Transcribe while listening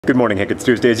Good morning, Hank. It's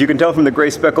Tuesday. As you can tell from the gray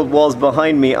speckled walls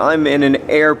behind me, I'm in an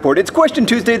airport. It's Question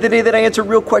Tuesday, the day that I answer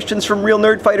real questions from real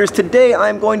nerd fighters. Today,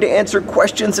 I'm going to answer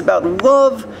questions about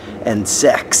love and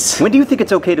sex. When do you think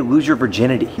it's okay to lose your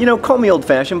virginity? You know, call me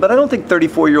old-fashioned, but I don't think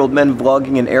 34-year-old men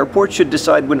vlogging in airports should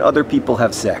decide when other people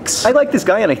have sex. I like this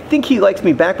guy, and I think he likes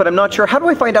me back, but I'm not sure. How do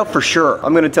I find out for sure?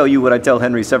 I'm gonna tell you what I tell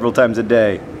Henry several times a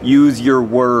day. Use your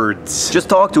words. Just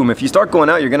talk to him. If you start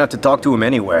going out, you're gonna have to talk to him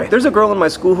anyway. There's a girl in my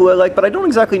school who I like, but I don't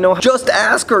exactly know how. Just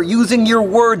ask her using your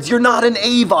words. You're not an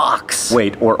AVOX.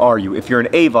 Wait, or are you? If you're an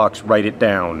AVOX, write it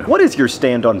down. What is your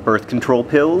stand on birth control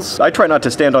pills? I try not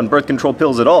to stand on birth control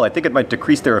pills at all. I think it might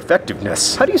decrease their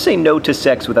effectiveness. How do you say no to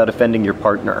sex without offending your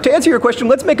partner? To answer your question,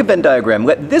 let's make a Venn diagram.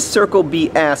 Let this circle be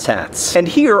asshats. And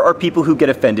here are people who get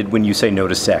offended when you say no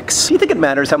to sex. Do you think it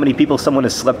matters how many people someone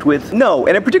has slept with? No,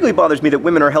 and it particularly bothers me that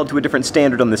women are held to a different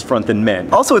standard on this front than men.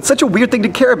 Also, it's such a weird thing to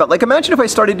care about. Like, imagine if I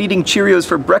started eating Cheerios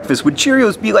for breakfast. Would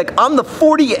Cheerios be like, I'm the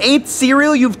 48th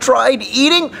cereal you've tried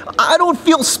eating? I don't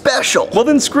feel special. Well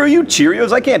then screw you,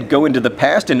 Cheerios. I can't go into the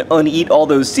past and uneat all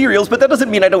those cereals, but that doesn't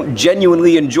mean I don't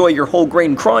genuinely enjoy your whole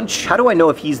grain crunch. How do I know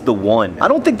if he's the one? I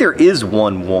don't think there is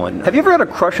one. Have you ever had a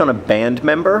crush on a band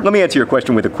member? Let me answer your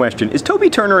question with a question. Is Toby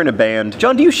Turner in a band?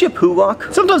 John, do you ship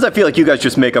Hulock? Sometimes I feel like you guys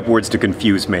just make up words to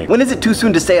confuse me. When is it too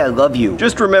soon to say I love you?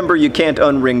 Just remember you can't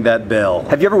unring that bell.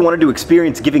 Have you ever wanted to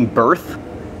experience giving birth?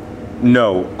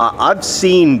 No. I've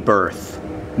seen birth.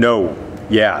 No.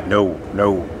 Yeah,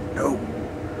 no.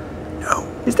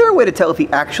 Is there a way to tell if he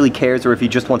actually cares or if he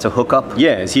just wants a hookup?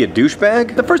 Yeah, is he a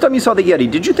douchebag? The first time you saw the Yeti,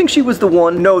 did you think she was the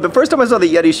one? No, the first time I saw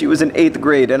the Yeti, she was in 8th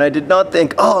grade, and I did not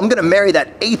think, oh, I'm gonna marry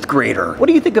that 8th grader. What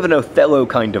do you think of an Othello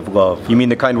kind of love? You mean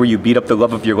the kind where you beat up the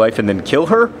love of your life and then kill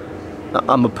her?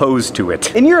 I'm opposed to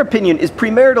it. In your opinion, is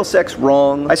premarital sex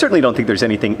wrong? I certainly don't think there's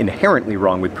anything inherently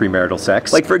wrong with premarital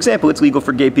sex. Like, for example, it's legal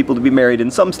for gay people to be married in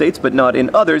some states, but not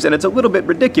in others, and it's a little bit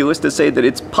ridiculous to say that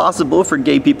it's possible for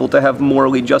gay people to have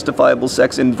morally justifiable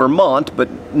sex in Vermont, but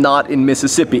not in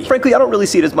Mississippi. Frankly, I don't really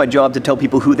see it as my job to tell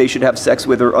people who they should have sex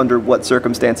with or under what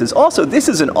circumstances. Also, this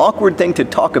is an awkward thing to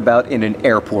talk about in an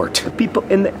airport. The people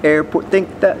in the airport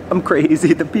think that I'm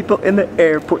crazy. The people in the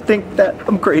airport think that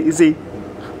I'm crazy.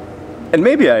 And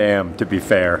maybe I am, to be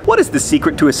fair. What is the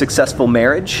secret to a successful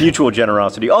marriage? Mutual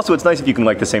generosity. Also, it's nice if you can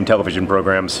like the same television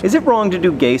programs. Is it wrong to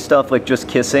do gay stuff like just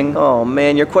kissing? Oh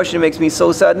man, your question makes me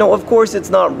so sad. No, of course it's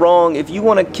not wrong. If you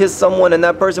want to kiss someone and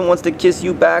that person wants to kiss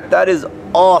you back, that is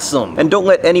awesome. And don't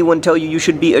let anyone tell you you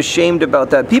should be ashamed about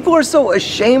that. People are so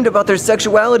ashamed about their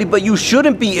sexuality, but you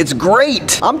shouldn't be. It's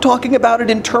great. I'm talking about it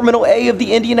in Terminal A of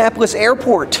the Indianapolis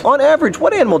Airport. On average,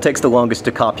 what animal takes the longest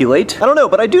to copulate? I don't know,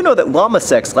 but I do know that llama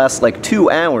sex lasts like 2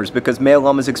 hours because male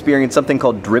llamas experience something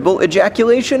called dribble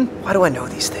ejaculation. Why do I know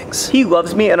these things? He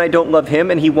loves me and I don't love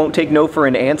him and he won't take no for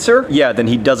an answer? Yeah, then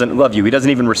he doesn't love you. He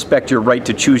doesn't even respect your right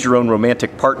to choose your own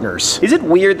romantic partners. Is it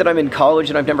weird that I'm in college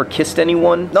and I've never kissed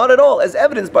anyone? Not at all, as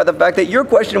evidenced by the fact that your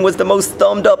question was the most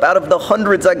thumbed up out of the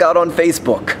hundreds I got on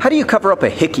Facebook. How do you cover up a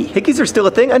hickey? Hickeys are still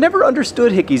a thing? I never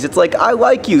understood hickeys. It's like, I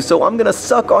like you, so I'm gonna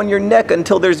suck on your neck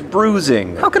until there's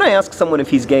bruising. How can I ask someone if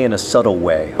he's gay in a subtle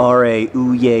way?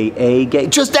 R-A-U-Y-A gay?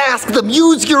 Just ask them!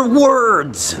 Use your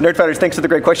words! Nerdfighters, thanks for the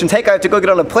great questions. Hey, I have to go get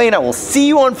on a plane. I will see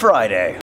you on Friday.